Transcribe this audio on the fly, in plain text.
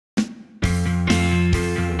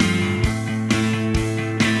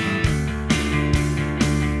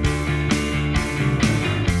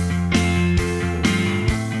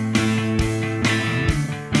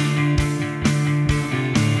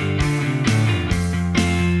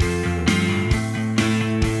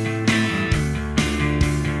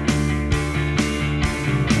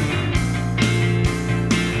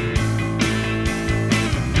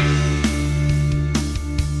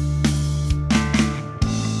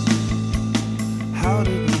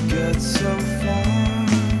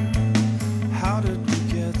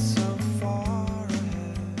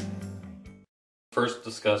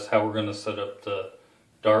discuss how we're going to set up the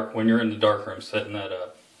when you're in the darkroom, setting that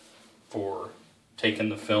up for taking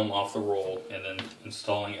the film off the roll and then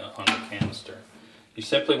installing it on the canister. You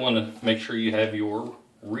simply want to make sure you have your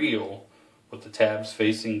reel with the tabs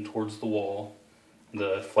facing towards the wall,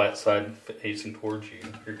 the flat side facing towards you,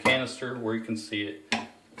 your canister where you can see it,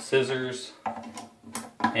 scissors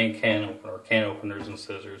and can openers and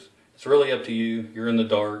scissors. It's really up to you. You're in the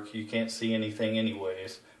dark, you can't see anything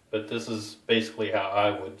anyways, but this is basically how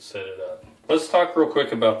I would set it up. Let's talk real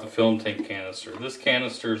quick about the film tank canister. This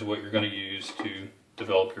canister is what you're going to use to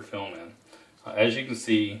develop your film in. As you can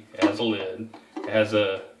see, it has a lid. It has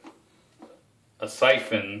a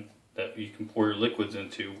siphon that you can pour your liquids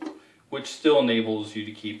into, which still enables you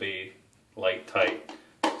to keep a light tight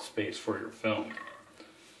space for your film.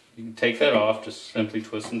 You can take that off, just simply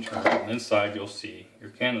twist and turn, and inside you'll see your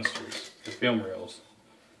canisters, your film reels.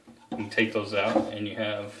 You can take those out and you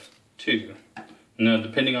have two. Now,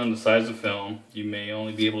 depending on the size of film, you may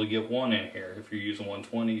only be able to get one in here. If you're using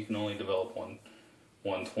 120, you can only develop one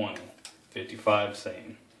 120. 55,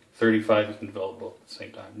 same. 35, you can develop both at the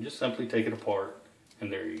same time. You just simply take it apart,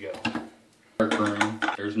 and there you go. Dark room,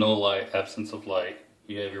 there's no light, absence of light.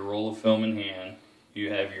 You have your roll of film in hand.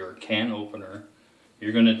 You have your can opener.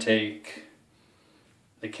 You're going to take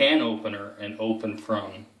the can opener and open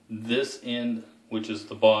from this end, which is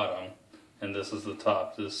the bottom, and this is the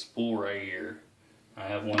top. This spool right here, I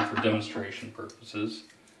have one for demonstration purposes,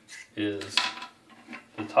 is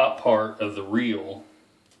the top part of the reel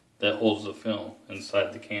that holds the film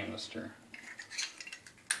inside the canister.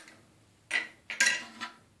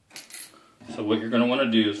 So what you're going to want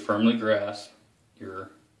to do is firmly grasp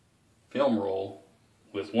your film roll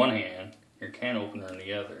with one hand, your can opener in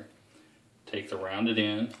the other. Take the rounded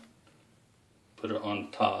end, put it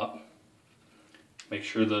on top, make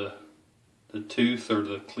sure the tooth or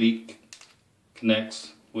the cleat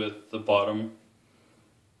connects with the bottom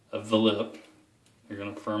of the lip. You're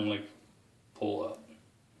going to firmly pull up.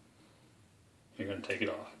 You're going to take it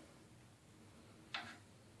off.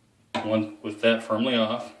 With that firmly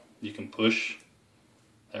off, you can push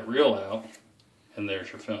that reel out, and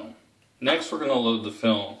there's your film. Next, we're going to load the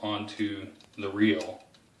film onto the reel.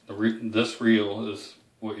 This reel is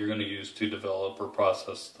what you're going to use to develop or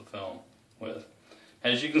process the film with.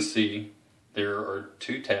 As you can see, there are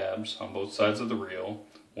two tabs on both sides of the reel.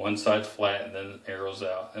 One side's flat and then arrows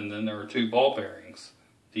out. And then there are two ball bearings.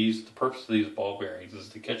 The purpose of these ball bearings is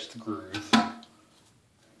to catch the groove,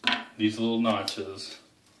 these little notches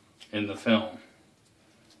in the film.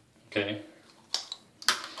 Okay?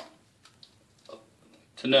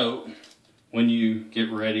 To note, when you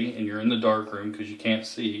get ready and you're in the dark room because you can't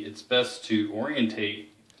see, it's best to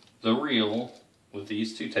orientate the reel with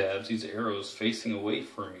these two tabs, these arrows facing away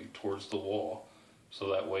from you towards the wall, so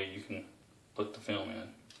that way you can put the film in.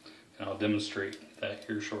 And I'll demonstrate that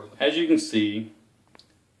here shortly. As you can see,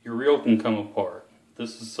 your reel can come apart.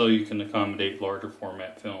 This is so you can accommodate larger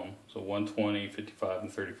format film, so 120, 55,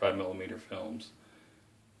 and 35 millimeter films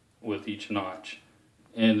with each notch.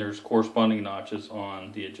 And there's corresponding notches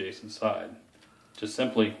on the adjacent side. Just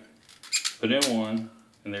simply put in one,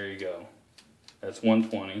 and there you go. That's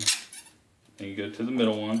 120. And you go to the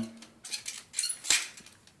middle one,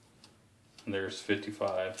 and there's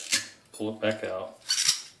 55. Pull it back out,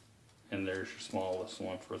 and there's your smallest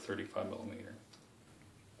one for a 35 millimeter.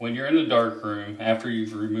 When you're in the dark room, after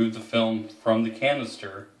you've removed the film from the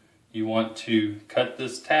canister, you want to cut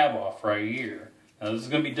this tab off right here. Now this is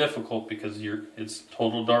going to be difficult because it's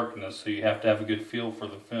total darkness, so you have to have a good feel for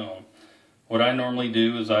the film. What I normally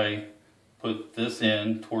do is I put this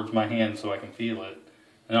in towards my hand so I can feel it,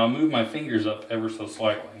 and I'll move my fingers up ever so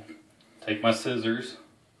slightly. Take my scissors,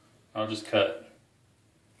 I'll just cut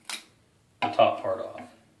the top part off.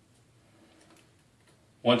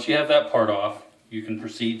 Once you have that part off, you can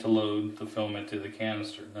proceed to load the film into the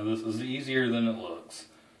canister. Now this is easier than it looks.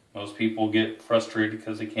 Most people get frustrated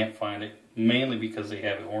because they can't find it, mainly because they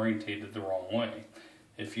have it orientated the wrong way.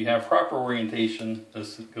 If you have proper orientation,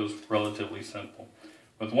 this goes relatively simple.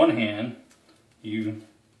 With one hand, you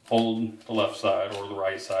hold the left side or the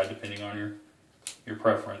right side, depending on your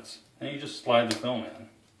preference, and you just slide the film in.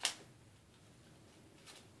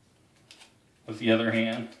 With the other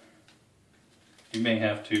hand, you may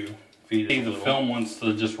have to feed it a little. The film wants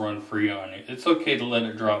to just run free on you. It's okay to let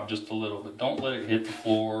it drop just a little bit. Don't let it hit the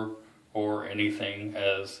floor or anything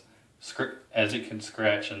as it can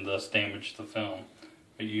scratch and thus damage the film.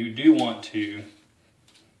 But you do want to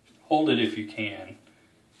hold it if you can.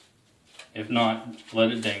 If not,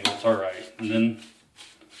 let it dangle, it's alright. And then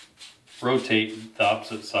rotate the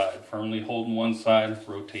opposite side. Firmly hold one side,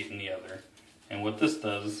 rotate in the other. And what this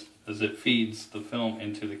does as it feeds the film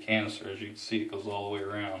into the canister. As you can see, it goes all the way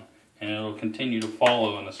around, and it'll continue to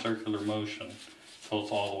follow in a circular motion until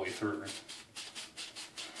it's all the way through.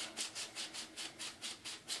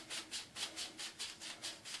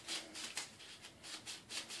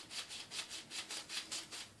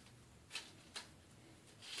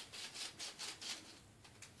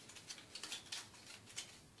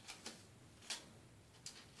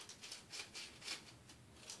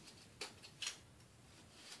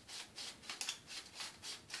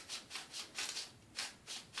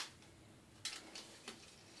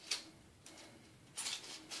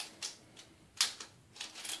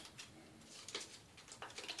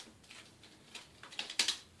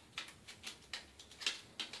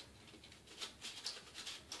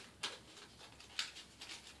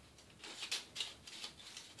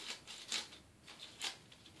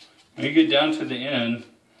 When you get down to the end,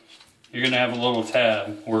 you're going to have a little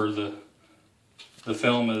tab where the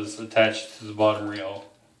film is attached to the bottom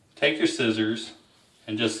reel. Take your scissors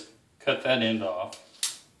and just cut that end off,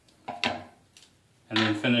 and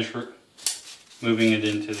then finish moving it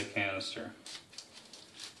into the canister.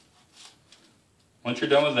 Once you're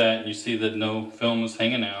done with that and you see that no film is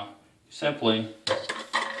hanging out, you simply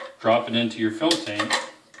drop it into your film tank,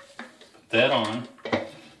 put that on,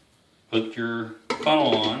 put your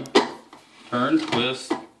funnel on, turn,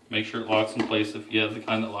 twist, make sure it locks in place if you have the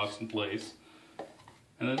kind that locks in place,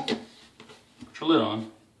 and then put your lid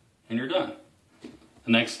on and you're done.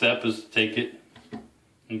 The next step is to take it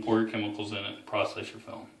and pour your chemicals in it and process your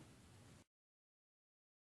film.